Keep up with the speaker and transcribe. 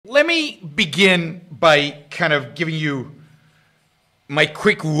me begin by kind of giving you my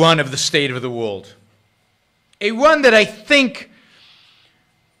quick run of the state of the world. A run that I think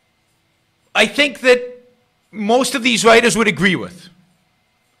that most of these writers would agree with.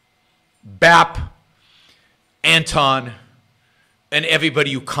 BAP, Anton, and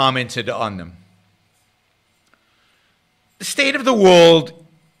everybody who commented on them. The state of the world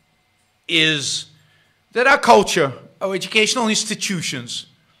is that our culture, our educational institutions,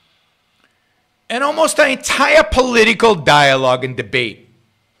 and almost our entire political dialogue and debate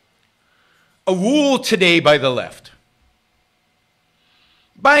are ruled today by the left.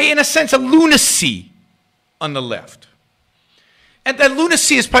 By, in a sense, a lunacy on the left. And that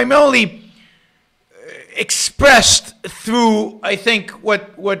lunacy is primarily expressed through, I think,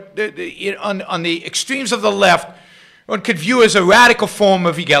 on the extremes of the left, one could view as a radical form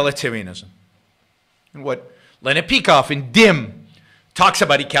of egalitarianism. And what Leonard Peikoff in Dim talks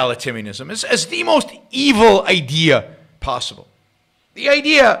about egalitarianism as the most evil idea possible. The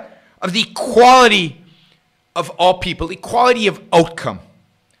idea of the equality of all people, equality of outcome.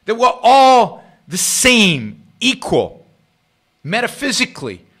 That we're all the same, equal,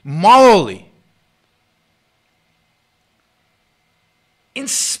 metaphysically, morally, in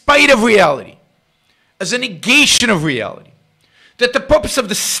spite of reality, as a negation of reality. That the purpose of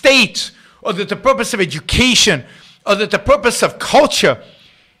the state, or that the purpose of education, or that the purpose of culture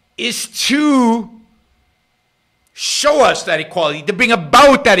is to show us that equality, to bring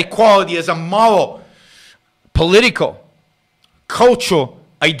about that equality as a moral, political, cultural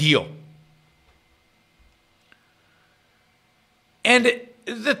ideal. And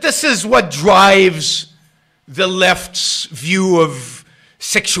that this is what drives the left's view of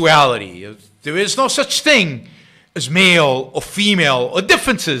sexuality. There is no such thing as male or female, or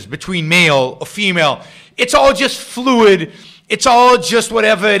differences between male or female. It's all just fluid. It's all just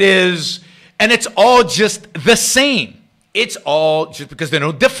whatever it is. And it's all just the same. It's all just because there are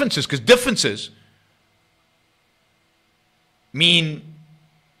no differences, because differences mean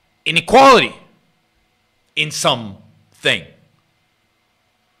inequality in something.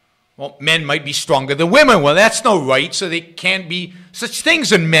 Well, men might be stronger than women. Well, that's no right, so there can't be such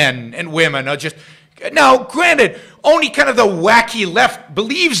things in men and women. Are just now, granted, only kind of the wacky left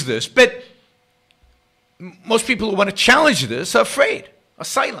believes this, but most people who want to challenge this are afraid, are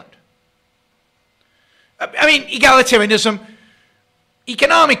silent. I mean, egalitarianism,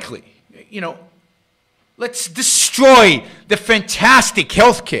 economically, you know, let's destroy the fantastic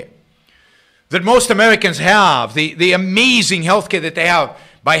health care that most Americans have, the amazing health care that they have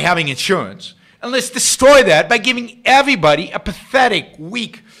by having insurance. And let's destroy that by giving everybody a pathetic,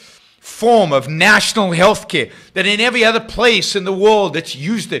 weak form of national health care that in every other place in the world that's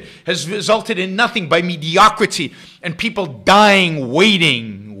used it has resulted in nothing but mediocrity and people dying,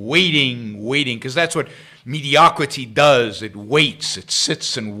 waiting, because that's what mediocrity does. It waits, it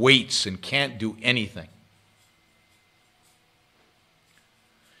sits and waits and can't do anything.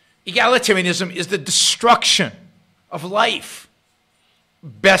 Egalitarianism is the destruction of life,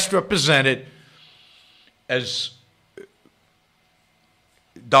 best represented as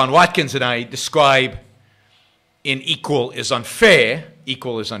Don Watkins and I describe in Equal is Unfair.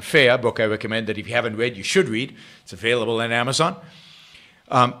 Equal is Unfair, a book I recommend that if you haven't read, you should read. It's available on Amazon.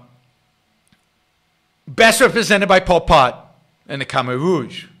 Best represented by Pol Pot and the Khmer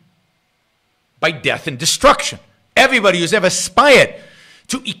Rouge, by death and destruction. Everybody who's ever aspired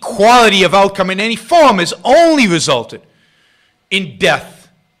to equality of outcome in any form has only resulted in death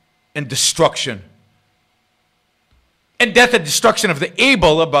and destruction. And death and destruction of the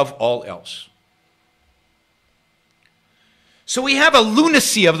able above all else. So we have a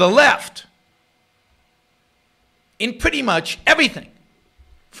lunacy of the left in pretty much everything,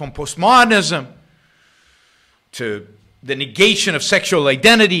 from postmodernism to the negation of sexual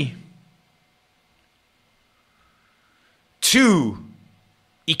identity to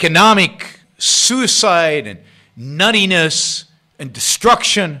economic suicide and nuttiness and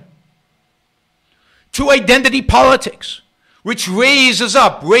destruction, to identity politics, which raises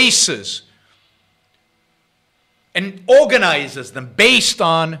up races and organizes them based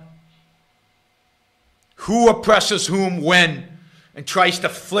on who oppresses whom when and tries to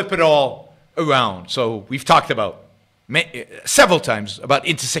flip it all around. So we've talked about several times about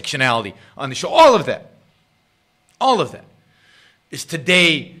intersectionality on the show. All of that is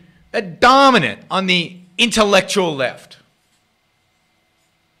today dominant on the intellectual left,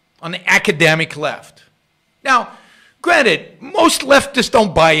 on the academic left. Now, granted, most leftists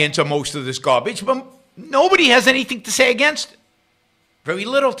don't buy into most of this garbage, but nobody has anything to say against it. Very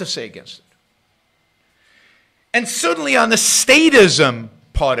little to say against it. And certainly on the statism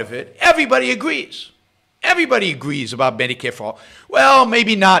part of it, everybody agrees. Everybody agrees about Medicare for all. Well,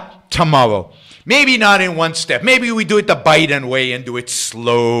 maybe not tomorrow. Maybe not in one step. Maybe we do it the Biden way and do it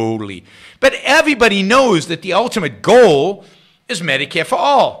slowly. But everybody knows that the ultimate goal is Medicare for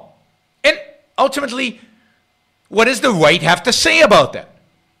all. And ultimately, what does the right have to say about that?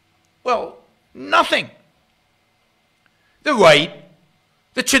 Well, nothing. The right,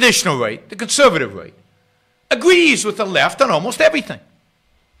 the traditional right, the conservative right, agrees with the left on almost everything.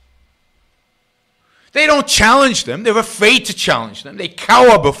 They don't challenge them. They're afraid to challenge them. They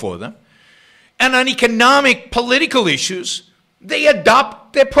cower before them. And on economic, political issues, they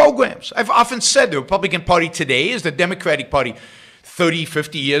adopt their programs. I've often said the Republican Party today is the Democratic Party 30,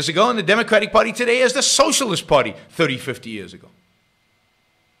 50 years ago, and the Democratic Party today is the Socialist Party 30, 50 years ago.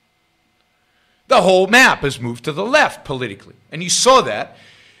 The whole map has moved to the left politically. And you saw that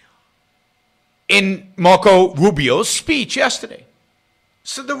in Marco Rubio's speech yesterday.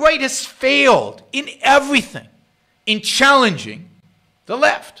 So the right has failed in everything in challenging the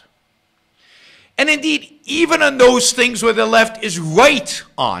left. And indeed, even on those things where the left is right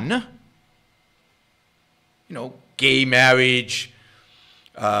on, gay marriage,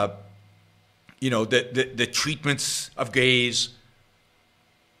 the treatments of gays,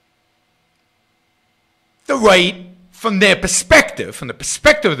 the right, from their perspective, from the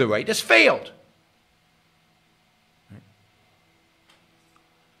perspective of the right, has failed.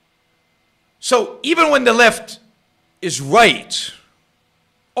 So even when the left is right,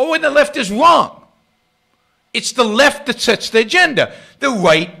 or when the left is wrong, it's the left that sets the agenda. The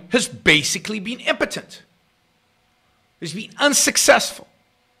right has basically been impotent. It's been unsuccessful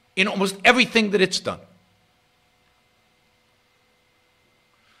in almost everything that it's done.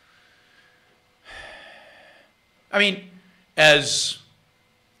 I mean, as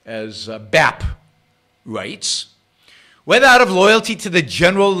BAP writes, whether out of loyalty to the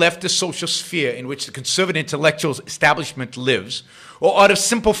general leftist social sphere in which the conservative intellectual establishment lives, or out of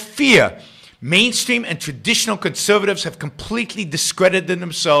simple fear, mainstream and traditional conservatives have completely discredited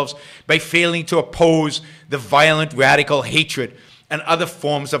themselves by failing to oppose the violent radical hatred and other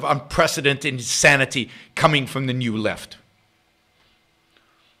forms of unprecedented insanity coming from the new left.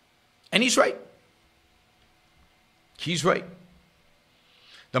 And he's right. He's right.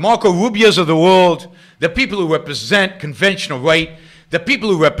 The Marco Rubios of the world, the people who represent conventional right, the people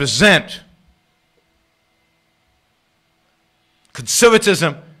who represent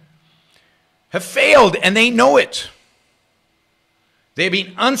conservatism have failed, and they know it. They've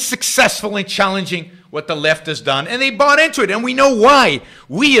been unsuccessful in challenging what the left has done, and they bought into it, and we know why.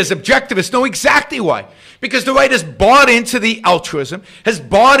 We as objectivists know exactly why. Because the right has bought into the altruism, has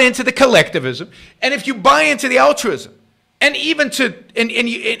bought into the collectivism, and if you buy into the altruism, and even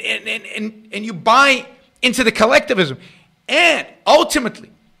you buy into the collectivism, and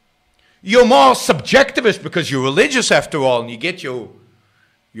ultimately you're more subjectivist because you're religious after all, and you get your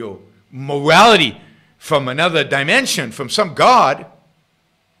morality from another dimension, from some God,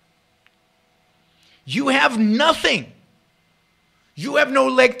 you have nothing. You have no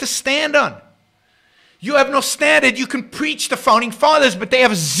leg to stand on. You have no standard. You can preach the Founding Fathers, but they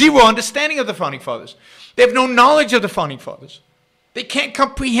have zero understanding of the Founding Fathers. They have no knowledge of the Founding Fathers. They can't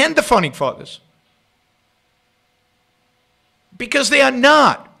comprehend the Founding Fathers. Because they are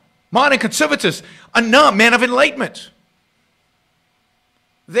not. Modern conservatives are not men of enlightenment.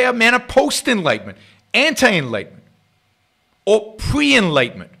 They are men of post-enlightenment, anti-enlightenment, or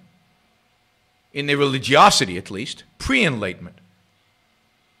pre-enlightenment. In their religiosity, at least, pre-enlightenment.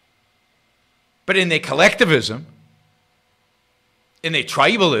 But in their collectivism, in their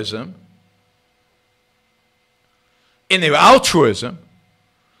tribalism, in their altruism,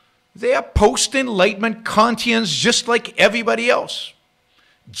 they are post-enlightenment Kantians just like everybody else.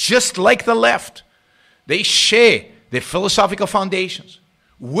 Just like the left. They share their philosophical foundations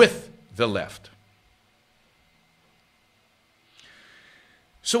with the left.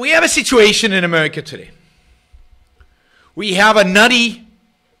 So we have a situation in America today. We have a nutty,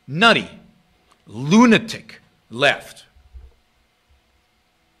 lunatic left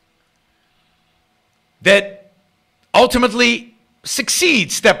that ultimately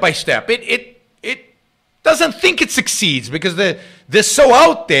succeeds step by step. It doesn't think it succeeds because they're so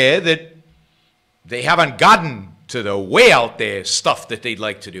out there that they haven't gotten to the way out there stuff that they'd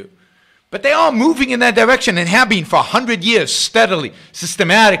like to do. But they are moving in that direction and have been for 100 years steadily,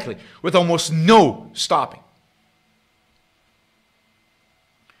 systematically, with almost no stopping.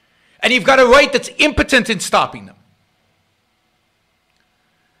 And you've got a right that's impotent in stopping them.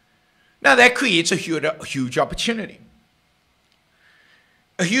 Now that creates a huge opportunity.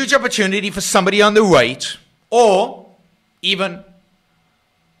 A huge opportunity for somebody on the right, or even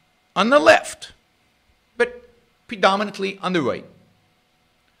on the left, but predominantly on the right,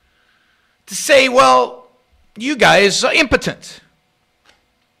 to say, well, you guys are impotent.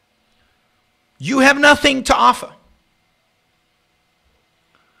 You have nothing to offer.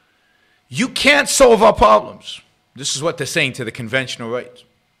 You can't solve our problems. This is what they're saying to the conventional right.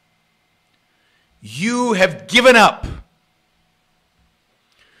 You have given up.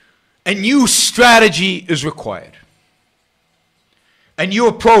 A new strategy is required. A new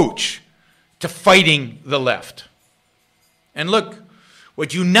approach to fighting the left. And look,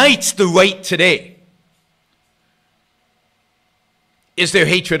 what unites the right today is their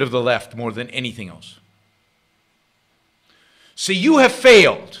hatred of the left more than anything else. So you have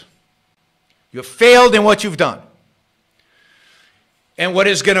failed. You have failed in what you've done. And what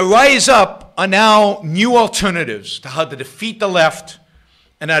is going to rise up are now new alternatives to how to defeat the left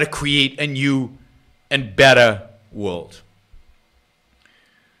and how to create a new and better world.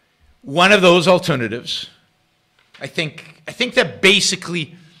 One of those alternatives, I think they're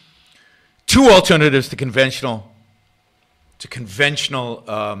basically two alternatives to the conventional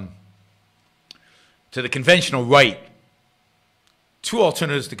right. Two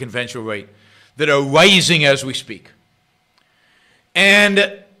alternatives to the conventional right that are rising as we speak.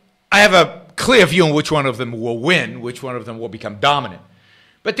 And I have a clear view on which one of them will win, which one of them will become dominant.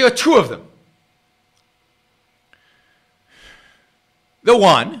 But there are two of them. The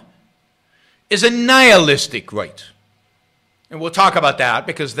one is a nihilistic right. And we'll talk about that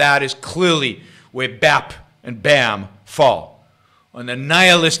because that is clearly where BAP and BAM fall. On the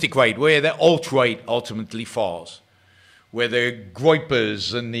nihilistic right, where the alt-right ultimately falls. Where the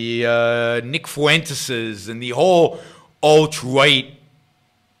Groypers and the Nick Fuenteses and the whole alt-right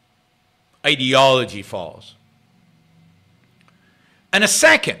ideology falls. And a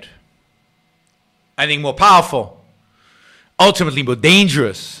second, I think more powerful, ultimately more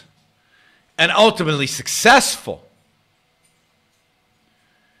dangerous, and ultimately successful,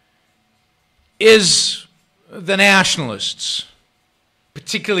 is the nationalists,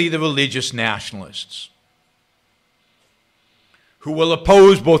 particularly the religious nationalists, who will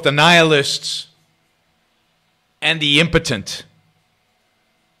oppose both the nihilists and the impotent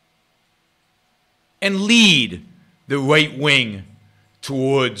and lead the right wing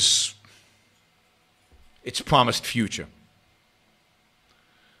towards its promised future.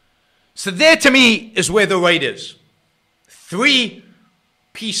 So there, to me, is where the right is. Three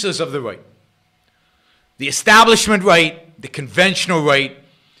pieces of the right. The establishment right, the conventional right,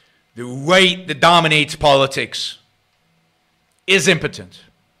 the right that dominates politics, is impotent.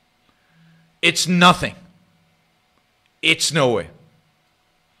 It's nothing. It's nowhere.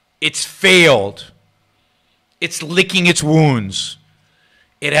 It's failed. It's licking its wounds.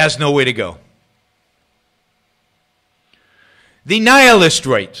 It has nowhere to go. The nihilist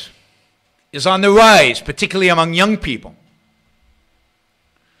right is on the rise, particularly among young people.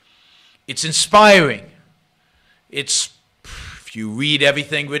 It's inspiring. It's, if you read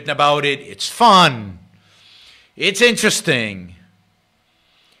everything written about it, it's fun. It's interesting.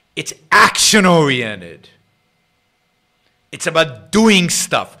 It's action-oriented. It's about doing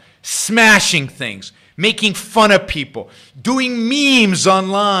stuff, smashing things, making fun of people, doing memes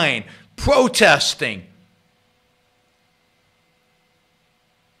online, protesting.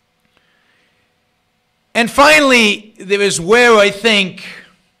 And finally, there is where I think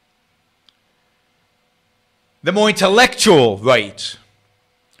the more intellectual right,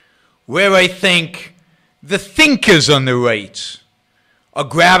 where I think the thinkers on the right are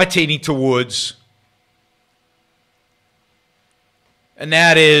gravitating towards, and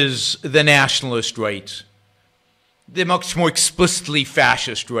that is the nationalist right, the much more explicitly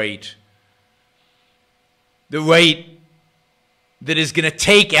fascist right, the right that is going to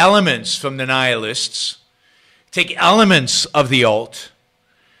take elements from the nihilists, take elements of the alt,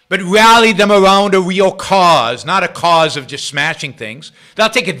 but rally them around a real cause, not a cause of just smashing things. They'll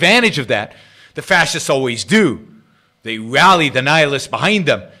take advantage of that. The fascists always do. They rally the nihilists behind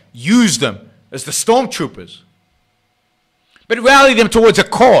them, use them as the stormtroopers. But rally them towards a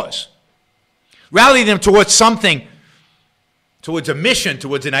cause. Rally them towards something, towards a mission,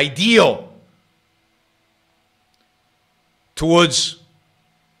 towards an ideal, towards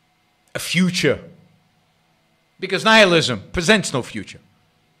a future. Because nihilism presents no future.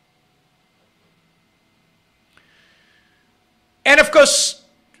 And of course,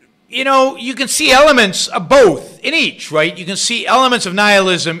 you know, you can see elements of both in each, right? You can see elements of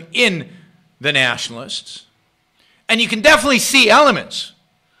nihilism in the nationalists. And you can definitely see elements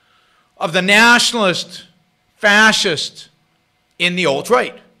of the nationalist, fascist in the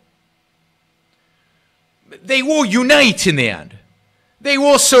alt-right. They will unite in the end. they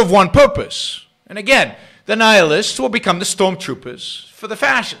will serve one purpose. And again, the nihilists will become the stormtroopers for the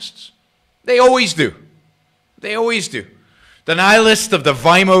fascists. They always do. They always do. The nihilists of the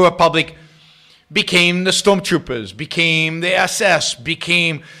Weimar Republic became the stormtroopers, became the SS,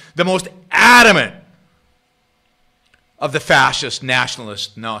 became the most adamant of the fascist,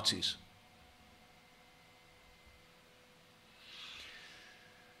 nationalist Nazis.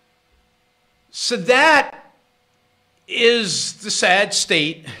 So that is the sad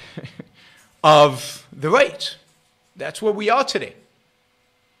state of the right. That's where we are today.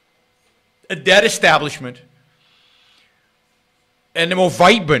 A dead establishment, and the more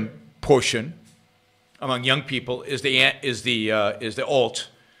vibrant portion among young people is the alt,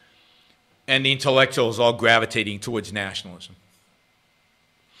 and the intellectuals all gravitating towards nationalism.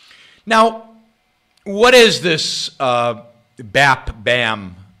 Now, what is this BAP,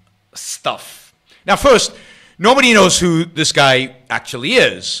 BAM stuff? Now, first, nobody knows who this guy actually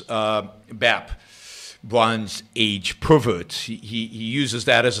is, BAP, Bronze Age Pervert. He uses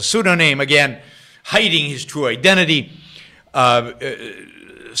that as a pseudonym, again, hiding his true identity.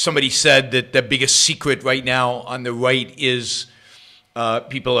 Somebody said that the biggest secret right now on the right is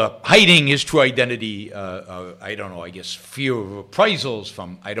people are hiding his true identity. I don't know, I guess fear of reprisals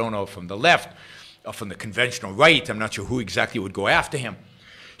from, I don't know, from the left or from the conventional right. I'm not sure who exactly would go after him.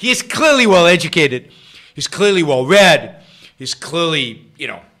 He is clearly well educated. He's clearly well read. He's clearly, you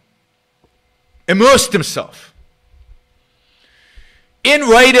know, immersed himself in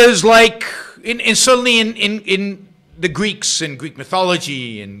writers like, certainly in the Greeks, in Greek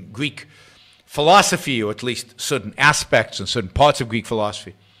mythology, in Greek philosophy, or at least certain aspects and certain parts of Greek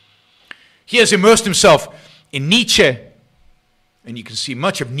philosophy. He has immersed himself in Nietzsche, and you can see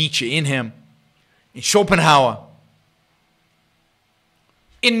much of Nietzsche in him, in Schopenhauer.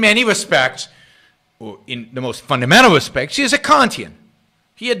 In many respects, or in the most fundamental respects, he is a Kantian.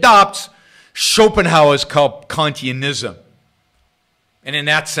 He adopts Schopenhauer's Kantianism. And in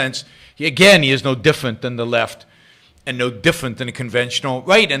that sense, he is no different than the left and no different than the conventional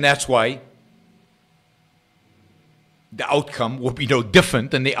right. And that's why the outcome will be no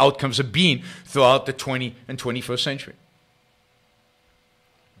different than the outcomes have been throughout the 20th and 21st century.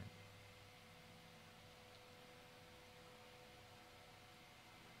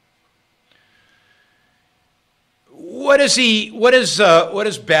 What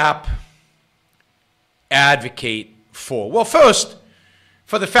does BAP advocate for? Well, first,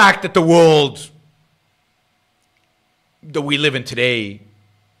 for the fact that the world that we live in today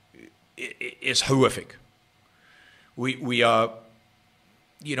is horrific. We are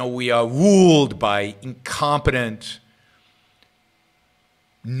ruled by incompetent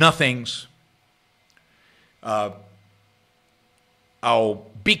nothings. Our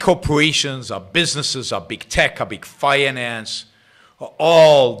big corporations, our businesses, our big tech, our big finance are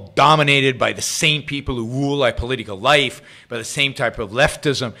all dominated by the same people who rule our political life, by the same type of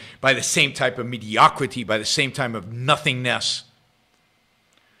leftism, by the same type of mediocrity, by the same type of nothingness.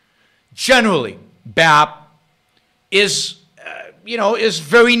 Generally, BAP is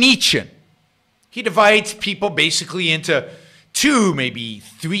very Nietzschean. He divides people basically into two, maybe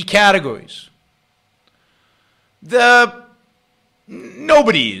three categories. The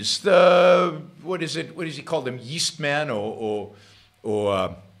nobodies, what does he call them, yeastmen or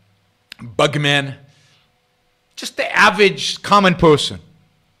bugmen, just the average common person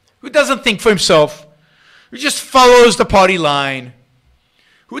who doesn't think for himself, who just follows the party line,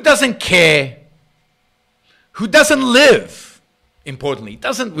 who doesn't care, who doesn't live, importantly,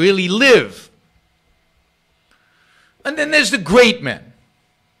 doesn't really live. And then there's the great men,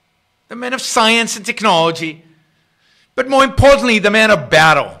 the men of science and technology, but more importantly, the men of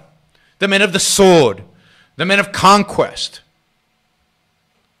battle, the men of the sword, the men of conquest.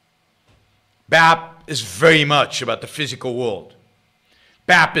 BAP is very much about the physical world.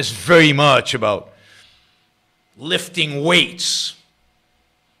 BAP is very much about lifting weights,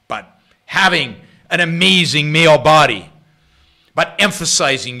 but having an amazing male body, but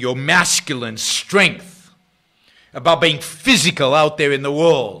emphasizing your masculine strength, about being physical out there in the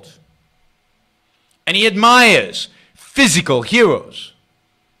world. And he admires physical heroes.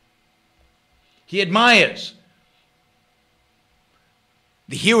 He admires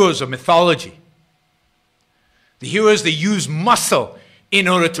the heroes of mythology, the heroes that use muscle in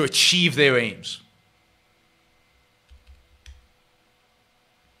order to achieve their aims.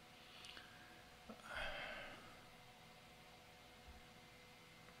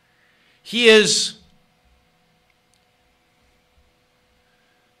 He is,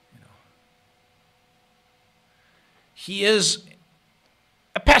 he is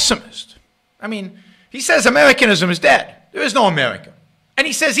a pessimist. I mean, he says Americanism is dead. There is no America. And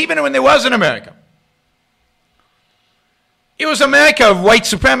he says even when there was an America, it was America of white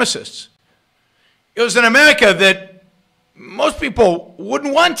supremacists. It was an America that most people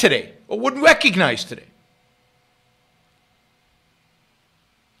wouldn't want today or wouldn't recognize today.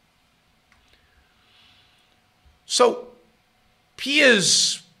 So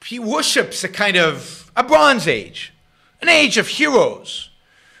he worships a kind of a Bronze Age, an age of heroes,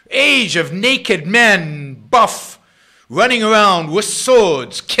 age of naked men, buff, running around with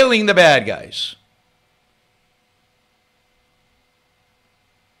swords, killing the bad guys.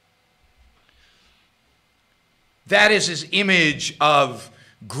 That is his image of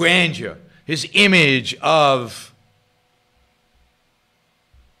grandeur, his image of,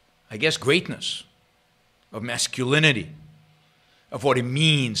 I guess, greatness, of masculinity, of what it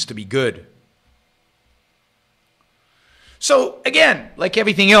means to be good. So, again, like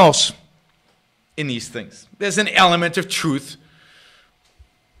everything else in these things, there's an element of truth.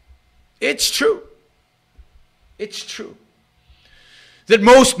 It's true. It's true that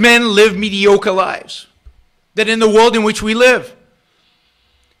most men live mediocre lives. That in the world in which we live,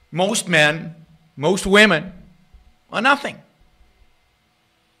 most men, most women are nothing.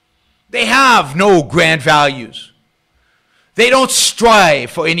 They have no grand values. They don't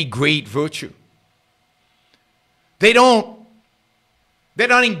strive for any great virtue. They're not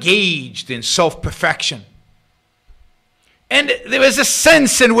engaged in self-perfection. And there is a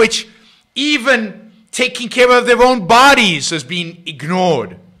sense in which even taking care of their own bodies is being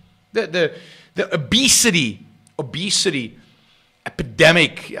ignored. The obesity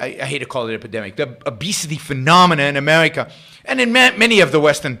epidemic, I hate to call it epidemic, the obesity phenomena in America and in many of the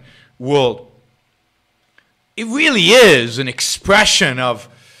Western world, it really is an expression of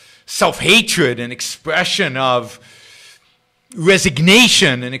self-hatred, an expression of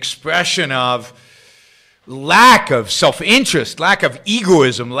resignation, an expression of lack of self-interest, lack of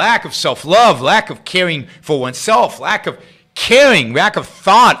egoism, lack of self-love, lack of caring for oneself, lack of caring, lack of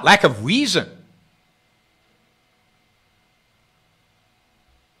thought, lack of reason.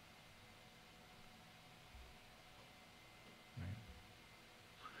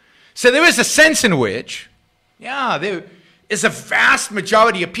 So there is a sense in which, there is a vast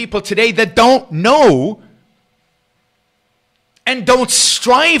majority of people today that don't know and don't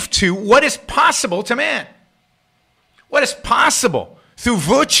strive to what is possible to man. What is possible through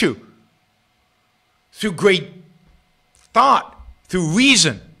virtue, through great thought, through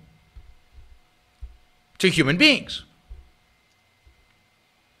reason to human beings.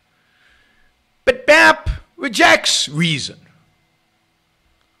 But BAP rejects reason.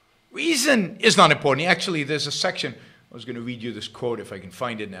 Reason is not important. Actually, there's a section. I was going to read you this quote if I can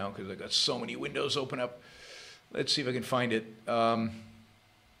find it now because I've got so many windows open up. Let's see if I can find it.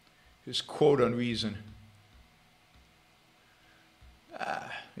 His quote on reason.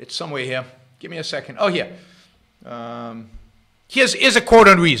 It's somewhere here. Give me a second. Oh, here. Here's a quote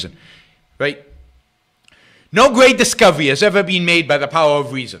on reason, right? No great discovery has ever been made by the power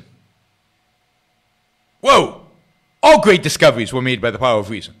of reason. Whoa! All great discoveries were made by the power of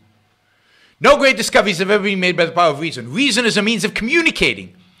reason. No great discoveries have ever been made by the power of reason. Reason is a means of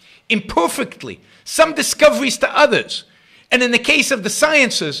communicating imperfectly some discoveries to others. And in the case of the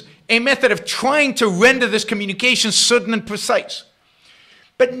sciences, a method of trying to render this communication certain and precise.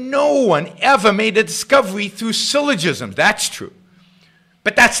 But no one ever made a discovery through syllogisms. That's true.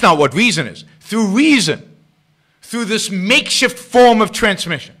 But that's not what reason is. Through reason, through this makeshift form of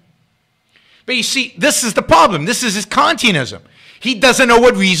transmission. But you see, this is the problem. This is his Kantianism. He doesn't know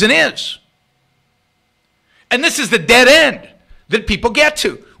what reason is. And this is the dead end that people get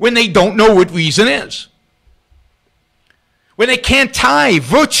to when they don't know what reason is. When they can't tie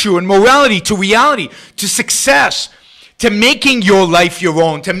virtue and morality to reality, to success, to making your life your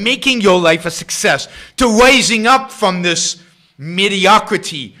own, to making your life a success, to rising up from this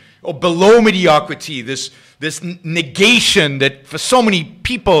mediocrity or below mediocrity, this negation that for so many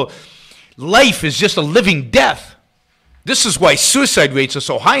people, life is just a living death. This is why suicide rates are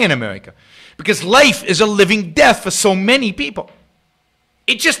so high in America. Because life is a living death for so many people.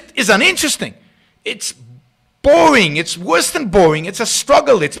 It just is uninteresting. It's boring. It's worse than boring. It's a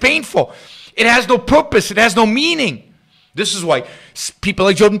struggle. It's painful. It has no purpose. It has no meaning. This is why people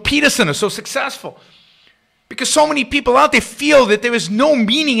like Jordan Peterson are so successful. Because so many people out there feel that there is no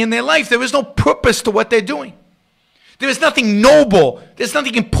meaning in their life. There is no purpose to what they're doing. There is nothing noble. There's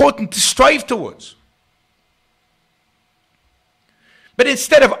nothing important to strive towards. But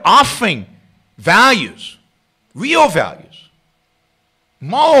instead of offering values, real values,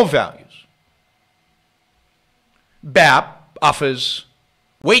 moral values, BAP offers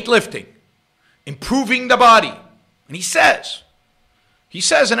weightlifting, improving the body. And he says, He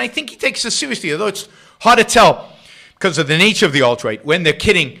says, and I think he takes this seriously, although it's hard to tell because of the nature of the alt-right, when they're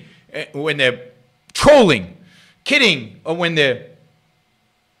kidding, when they're trolling, kidding, or when they're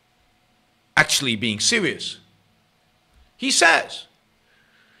actually being serious. He says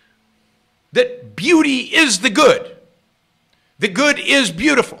that beauty is the good. The good is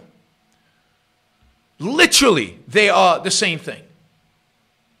beautiful. Literally, they are the same thing.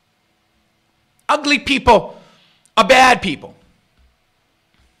 Ugly people are bad people.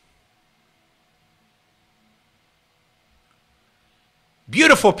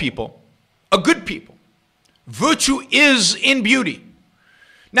 Beautiful people are good people. Virtue is in beauty.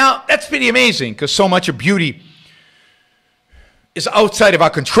 Now, that's pretty amazing because so much of beauty is outside of our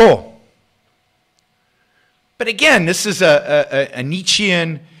control. But again, this is a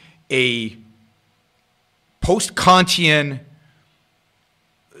Nietzschean, a post-Kantian,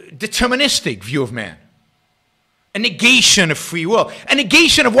 deterministic view of man. A negation of free will. A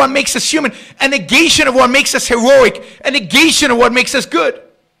negation of what makes us human. A negation of what makes us heroic. A negation of what makes us good.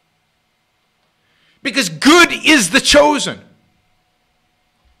 Because good is the chosen.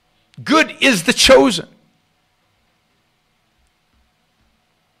 Good is the chosen.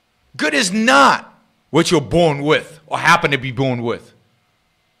 Good is not what you're born with or happen to be born with.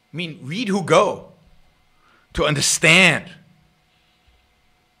 I mean, read Hugo to understand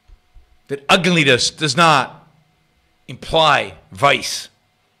that ugliness does not imply vice.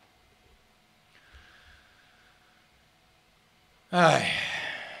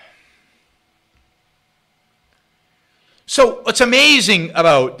 So what's amazing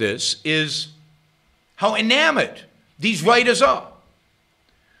about this is how enamored these writers are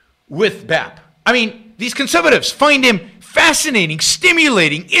with BAP. I mean, these conservatives find him fascinating,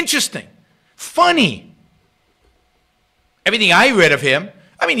 stimulating, interesting, funny. Everything I read of him,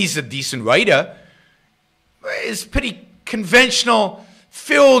 I mean, he's a decent writer, is pretty conventional,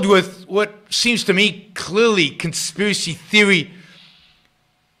 filled with what seems to me clearly conspiracy theory,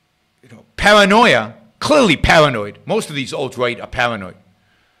 paranoia, clearly paranoid. Most of these alt-right are paranoid.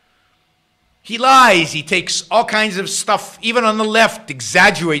 He lies, he takes all kinds of stuff, even on the left,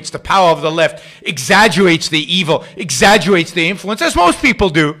 exaggerates the power of the left, exaggerates the evil, exaggerates the influence, as most people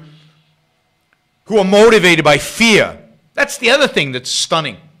do, who are motivated by fear. That's the other thing that's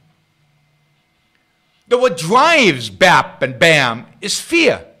stunning. That what drives BAP and BAM is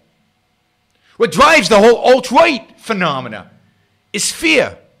fear. What drives the whole alt-right phenomena is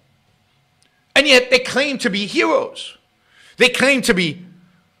fear. And yet they claim to be heroes. They claim to be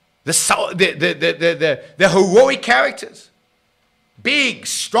the heroic characters. Big,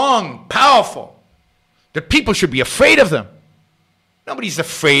 strong, powerful. That people should be afraid of them. Nobody's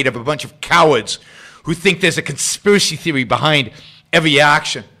afraid of a bunch of cowards who think there's a conspiracy theory behind every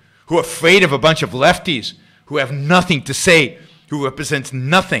action, who are afraid of a bunch of lefties who have nothing to say, who represents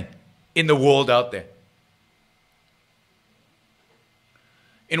nothing in the world out there.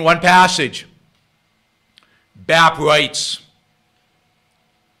 In one passage, BAP writes,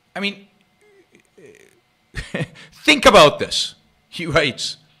 I mean, think about this. He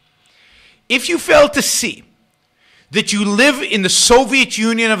writes, if you fail to see that you live in the Soviet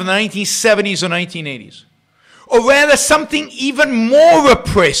Union of the 1970s or 1980s, or rather something even more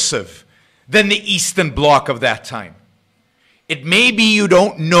oppressive than the Eastern Bloc of that time, it may be you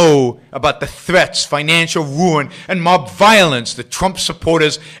don't know about the threats, financial ruin, and mob violence that Trump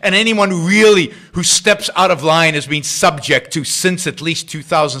supporters and anyone really who steps out of line has been subject to since at least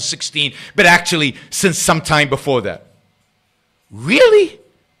 2016, but actually since some time before that. Really?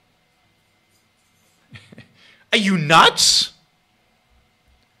 Are you nuts?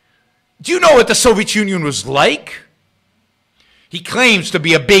 Do you know what the Soviet Union was like? He claims to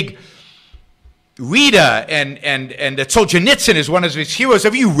be a big reader and that Solzhenitsyn is one of his heroes.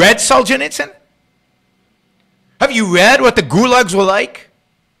 Have you read Solzhenitsyn? Have you read what the gulags were like?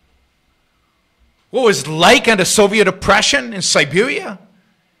 What it was like under Soviet oppression in Siberia?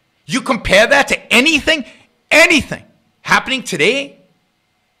 You compare that to anything happening today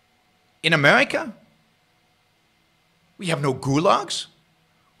in America? We have no gulags.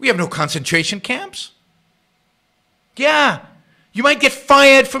 We have no concentration camps. Yeah, you might get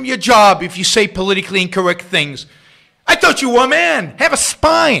fired from your job if you say politically incorrect things. I thought you were a man. Have a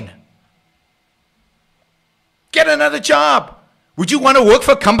spine. Get another job. Would you want to work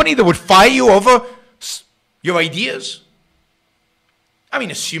for a company that would fire you over your ideas? I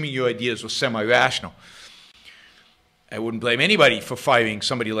mean, assuming your ideas were semi-rational. I wouldn't blame anybody for firing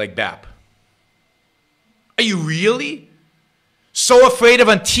somebody like BAP. Are you really so afraid of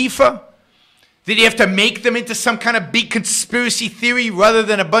Antifa that you have to make them into some kind of big conspiracy theory rather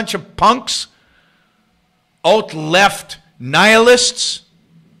than a bunch of punks? Alt-left nihilists.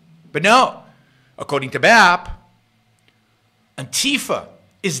 But no, according to BAP, Antifa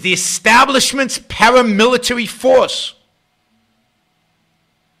is the establishment's paramilitary force.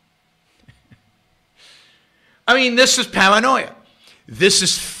 I mean, this is paranoia. This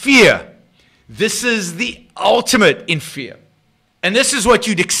is fear. This is the ultimate in fear. And this is what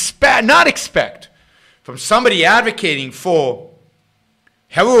you'd expect, not expect, from somebody advocating for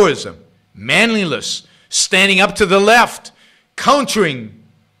heroism, manliness, standing up to the left, countering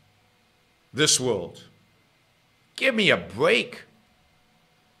this world. Give me a break.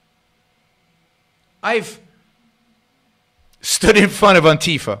 I've stood in front of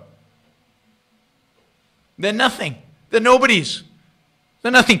Antifa. They're nothing. They're nobodies.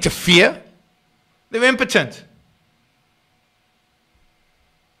 They're nothing to fear. They're impotent.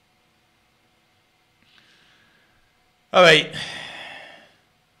 All right.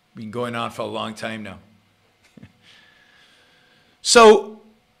 Been going on for a long time now. So,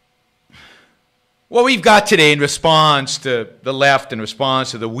 what we've got today in response to the left, in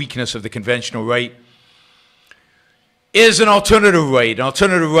response to the weakness of the conventional right, is an alternative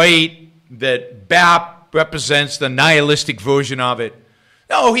right that BAP represents the nihilistic version of it.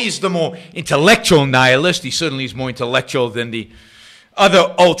 No, he's the more intellectual nihilist. He certainly is more intellectual than the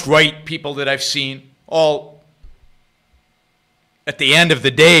other alt-right people that I've seen. All, at the end of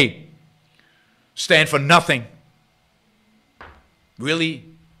the day, stand for nothing. Really?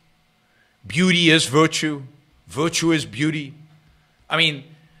 Beauty is virtue. Virtue is beauty. I mean,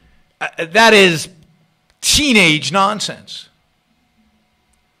 that is teenage nonsense.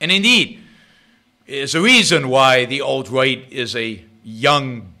 And indeed, is a reason why the alt-right is a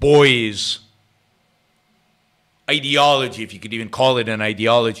young boy's ideology, if you could even call it an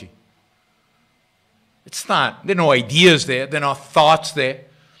ideology. It's not. There are no ideas there. There are no thoughts there.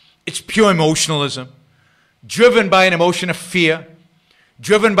 It's pure emotionalism, driven by an emotion of fear,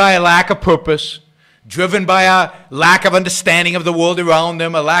 driven by a lack of purpose, driven by a lack of understanding of the world around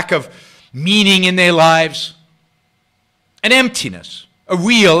them, a lack of meaning in their lives, an emptiness, a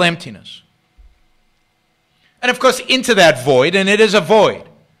real emptiness. And of course, into that void, and it is a void,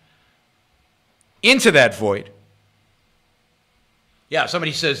 into that void, yeah,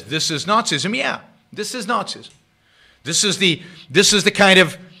 somebody says, this is Nazism. Yeah, this is Nazism. This is the kind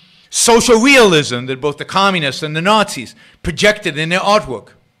of social realism that both the communists and the Nazis projected in their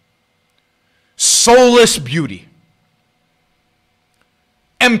artwork. Soulless beauty.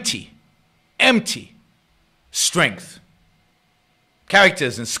 Empty strength.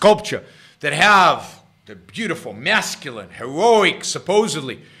 Characters in sculpture that have the beautiful, masculine, heroic,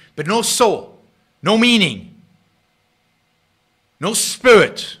 supposedly, but no soul, no meaning, no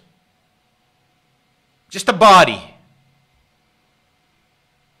spirit, just a body.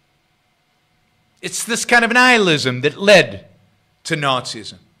 It's this kind of nihilism that led to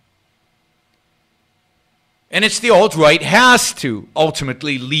Nazism. And it's the alt-right has to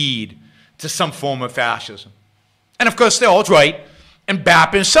ultimately lead to some form of fascism. And of course, the alt-right and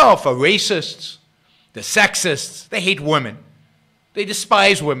BAP himself are racists. They're sexists. They hate women. They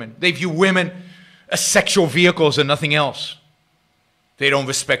despise women. They view women as sexual vehicles and nothing else. They don't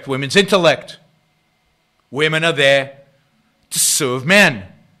respect women's intellect. Women are there to serve men.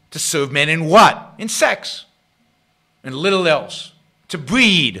 To serve men in what? In sex. And little else. To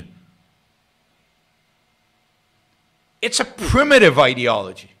breed. It's a primitive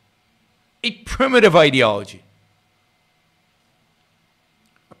ideology. A primitive ideology.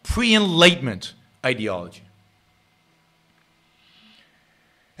 A pre-Enlightenment ideology.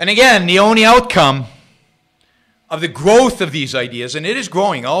 And again, the only outcome of the growth of these ideas, and it is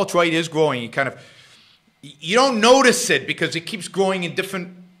growing, alt-right is growing, you don't notice it because it keeps growing in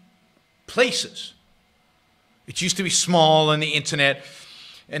different places. It used to be small on the internet,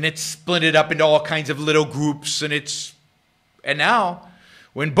 and it's split up into all kinds of little groups, and now,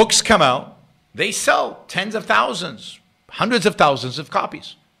 when books come out, they sell tens of thousands, hundreds of thousands of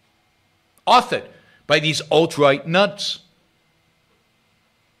copies, authored by these alt-right nuts.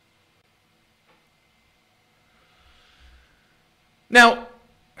 Now,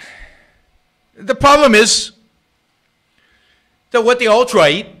 the problem is that what the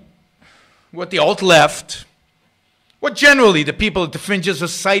alt-right, what the alt-left, what generally the people at the fringes of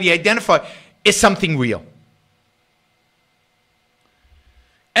society identify is something real.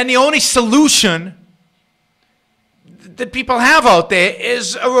 And the only solution that people have out there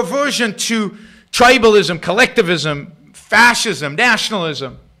is a reversion to tribalism, collectivism, fascism,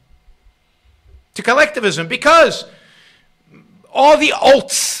 nationalism, to collectivism, because all the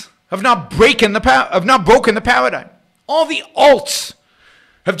alts have not broken the paradigm. All the alts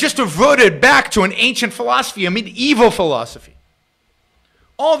have just reverted back to an ancient philosophy, a medieval philosophy.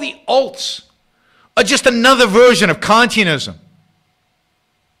 All the alts are just another version of Kantianism.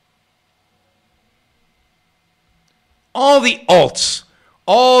 All the alts,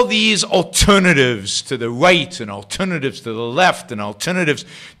 all these alternatives to the right and alternatives to the left and alternatives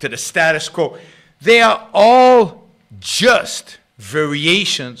to the status quo, they are all just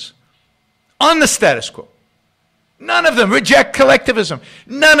variations on the status quo. None of them reject collectivism.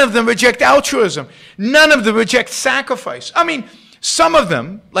 None of them reject altruism. None of them reject sacrifice. I mean, some of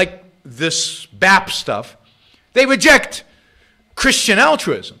them, like this BAP stuff, they reject Christian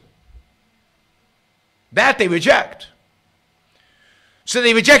altruism. That they reject. So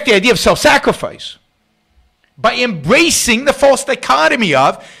they reject the idea of self-sacrifice by embracing the false dichotomy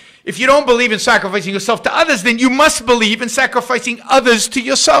of, if you don't believe in sacrificing yourself to others, then you must believe in sacrificing others to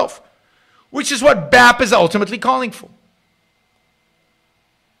yourself, which is what BAP is ultimately calling for.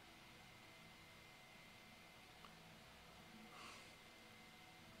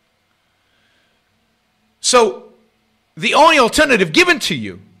 So the only alternative given to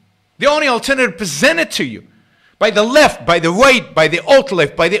you, the only alternative presented to you by the left, by the right, by the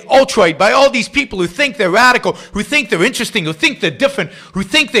alt-left, by the alt-right, by all these people who think they're radical, who think they're interesting, who think they're different, who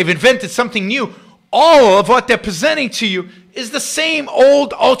think they've invented something new, all of what they're presenting to you is the same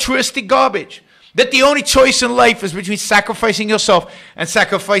old altruistic garbage. That the only choice in life is between sacrificing yourself and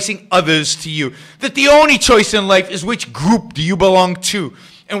sacrificing others to you. That the only choice in life is which group do you belong to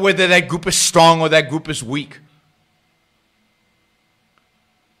and whether that group is strong or that group is weak.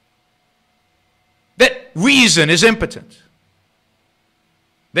 That reason is impotent.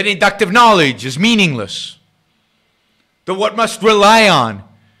 That inductive knowledge is meaningless. That what must rely on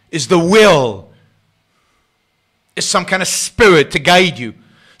is the will, is some kind of spirit to guide you,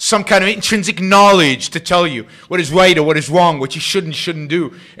 some kind of intrinsic knowledge to tell you what is right or what is wrong, what you should and shouldn't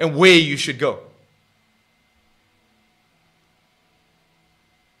do, and where you should go.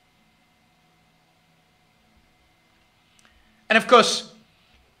 And of course,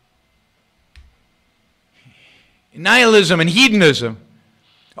 nihilism and hedonism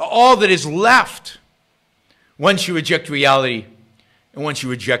are all that is left once you reject reality and once you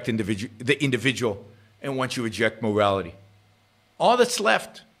reject the individual and once you reject morality. All that's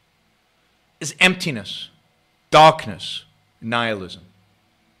left is emptiness, darkness, nihilism.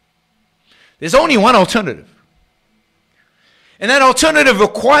 There's only one alternative. And that alternative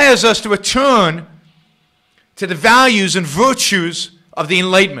requires us to return to the values and virtues of the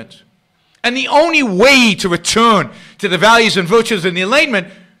Enlightenment. And the only way to return to the values and virtues of the Enlightenment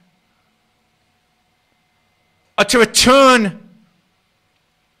are to return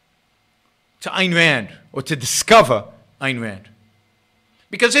to Ayn Rand, or to discover Ayn Rand.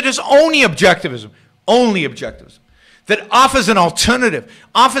 Because it is only objectivism, that offers an alternative,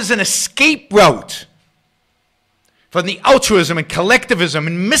 offers an escape route from the altruism and collectivism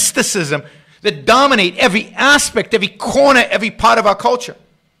and mysticism that dominate every aspect, every corner, every part of our culture.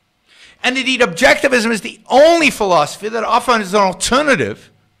 And indeed, objectivism is the only philosophy that offers an alternative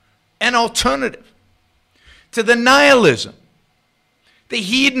to the nihilism, the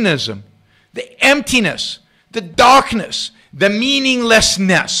hedonism, the emptiness, the darkness, the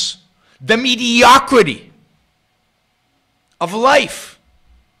meaninglessness, the mediocrity of life.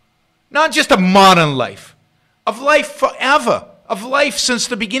 Not just of modern life, of life forever, of life since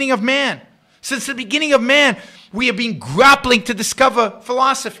the beginning of man. Since the beginning of man, we have been grappling to discover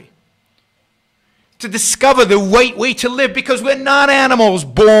philosophy, to discover the right way to live, because we're not animals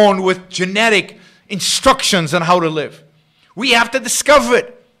born with genetic instructions on how to live. We have to discover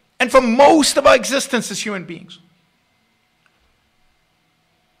it. And for most of our existence as human beings,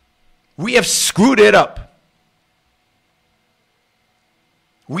 we have screwed it up.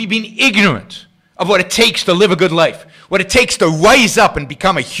 We've been ignorant of what it takes to live a good life, what it takes to rise up and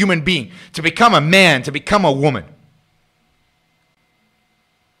become a human being, to become a man, to become a woman.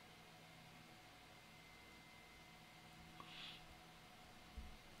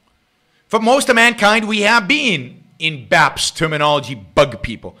 For most of mankind, we have been, in BAP's terminology, bug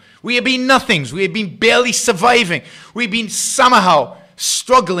people. We have been nothings. We have been barely surviving. We've been somehow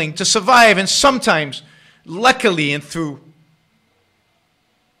struggling to survive, and sometimes, luckily and through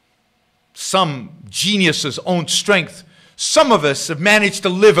some genius's own strength, some of us have managed to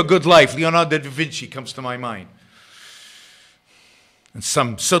live a good life. Leonardo da Vinci comes to my mind. And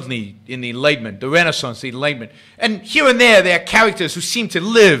some suddenly in the Enlightenment, the Renaissance, the Enlightenment. And here and there are characters who seem to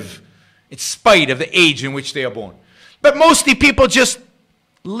live in spite of the age in which they are born. But mostly people just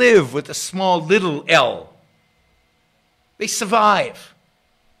live with a small little L. They survive.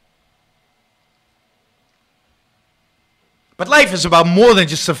 But life is about more than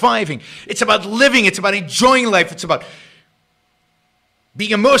just surviving. It's about living. It's about enjoying life. It's about being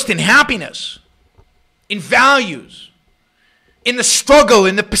immersed in happiness, in values, in the struggle,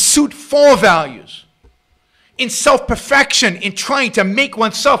 in the pursuit for values, in self-perfection, in trying to make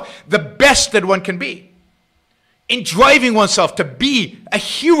oneself the best that one can be, in driving oneself to be a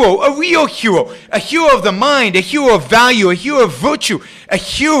hero, a real hero, a hero of the mind, a hero of value, a hero of virtue, a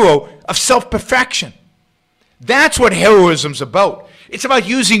hero of self-perfection. That's what heroism's about. It's about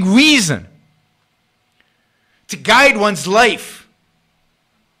using reason to guide one's life,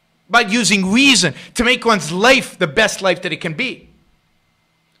 about using reason to make one's life the best life that it can be.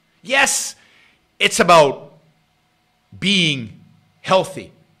 Yes, it's about being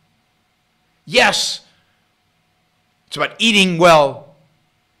healthy. Yes, it's about eating well.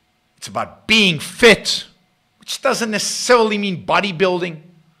 It's about being fit, which doesn't necessarily mean bodybuilding,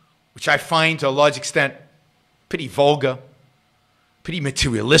 which I find to a large extent pretty vulgar, pretty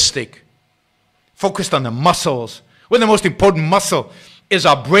materialistic, focused on the muscles, when the most important muscle is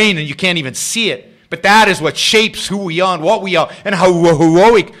our brain and you can't even see it. But that is what shapes who we are and what we are and how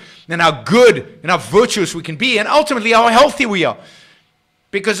heroic and how good and how virtuous we can be and ultimately how healthy we are.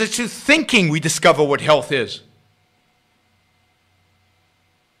 Because it's through thinking we discover what health is.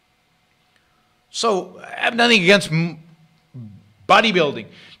 So I have nothing against bodybuilding,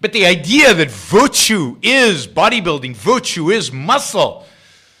 but the idea that virtue is bodybuilding, virtue is muscle,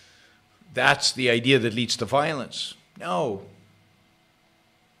 that's the idea that leads to violence. No.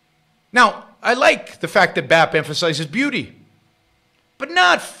 Now, I like the fact that BAP emphasizes beauty, but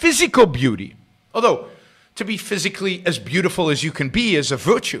not physical beauty. Although, to be physically as beautiful as you can be is a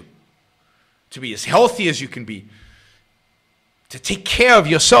virtue. To be as healthy as you can be, to take care of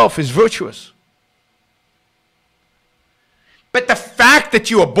yourself is virtuous. But the fact that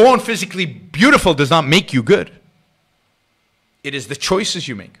you are born physically beautiful does not make you good. It is the choices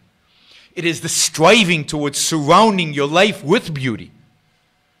you make. It is the striving towards surrounding your life with beauty.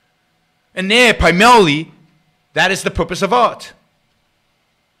 And there, primarily, that is the purpose of art,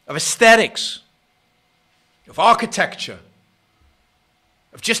 of aesthetics, of architecture,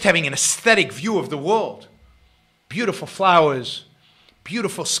 of just having an aesthetic view of the world. Beautiful flowers,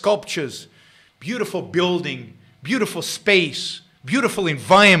 beautiful sculptures, beautiful building, beautiful space, beautiful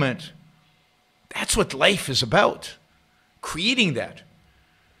environment. That's what life is about, creating that.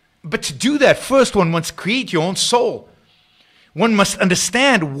 But to do that, first one must create your own soul. One must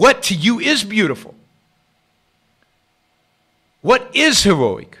understand what to you is beautiful. What is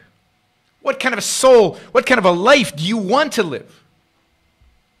heroic? What kind of a soul, what kind of a life do you want to live?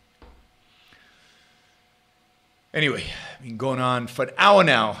 Anyway, I've been going on for an hour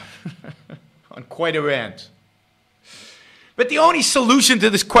now on quite a rant. But the only solution to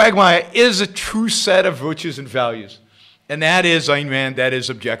this quagmire is a true set of virtues and values. And that is, Ayn Rand, that is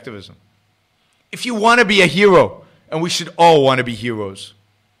objectivism. If you want to be a hero, and we should all want to be heroes,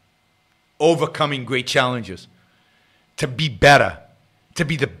 overcoming great challenges, to be better, to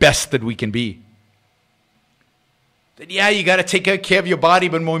be the best that we can be, then yeah, you got to take care of your body,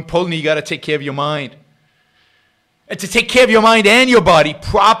 but more importantly, you got to take care of your mind. And to take care of your mind and your body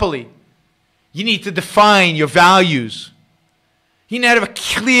properly, you need to define your values. You need to have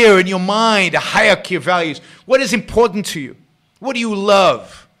clear in your mind a hierarchy of values. What is important to you? What do you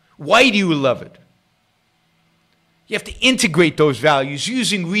love? Why do you love it? You have to integrate those values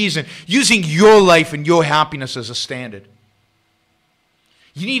using reason, using your life and your happiness as a standard.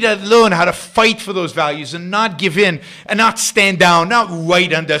 You need to learn how to fight for those values and not give in and not stand down, not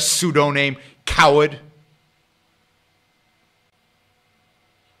write under a pseudonym, coward.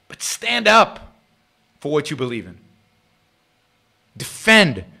 But stand up for what you believe in.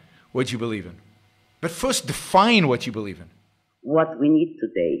 Defend what you believe in. But first define what you believe in. What we need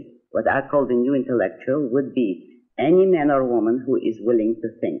today, what I call the new intellectual, would be any man or woman who is willing to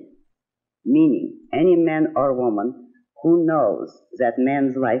think. Meaning, any man or woman who knows that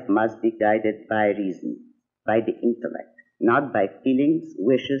man's life must be guided by reason, by the intellect, not by feelings,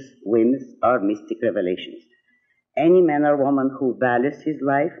 wishes, whims, or mystic revelations. Any man or woman who values his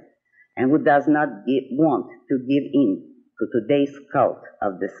life and who does not want to give in to today's cult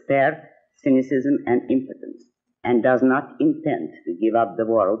of despair, cynicism, and impotence, and does not intend to give up the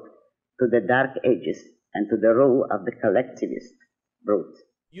world to the dark ages and to the rule of the collectivist brute.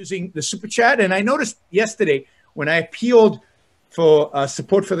 Using the super chat, and I noticed yesterday when I appealed for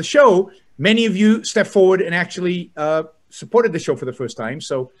support for the show, many of you stepped forward and actually supported the show for the first time.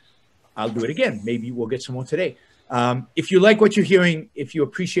 So I'll do it again. Maybe we'll get some more today. If you like what you're hearing, if you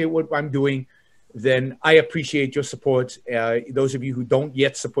appreciate what I'm doing, then I appreciate your support. Those of you who don't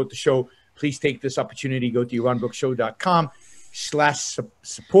yet support the show, please take this opportunity. Go to yaronbrookshow.com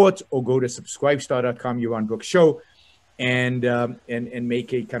patreon.com/support, or go to subscribestar.com, Yaron Brook Show, and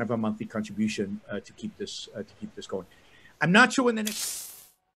make a kind of a monthly contribution to keep this going. I'm not sure when the next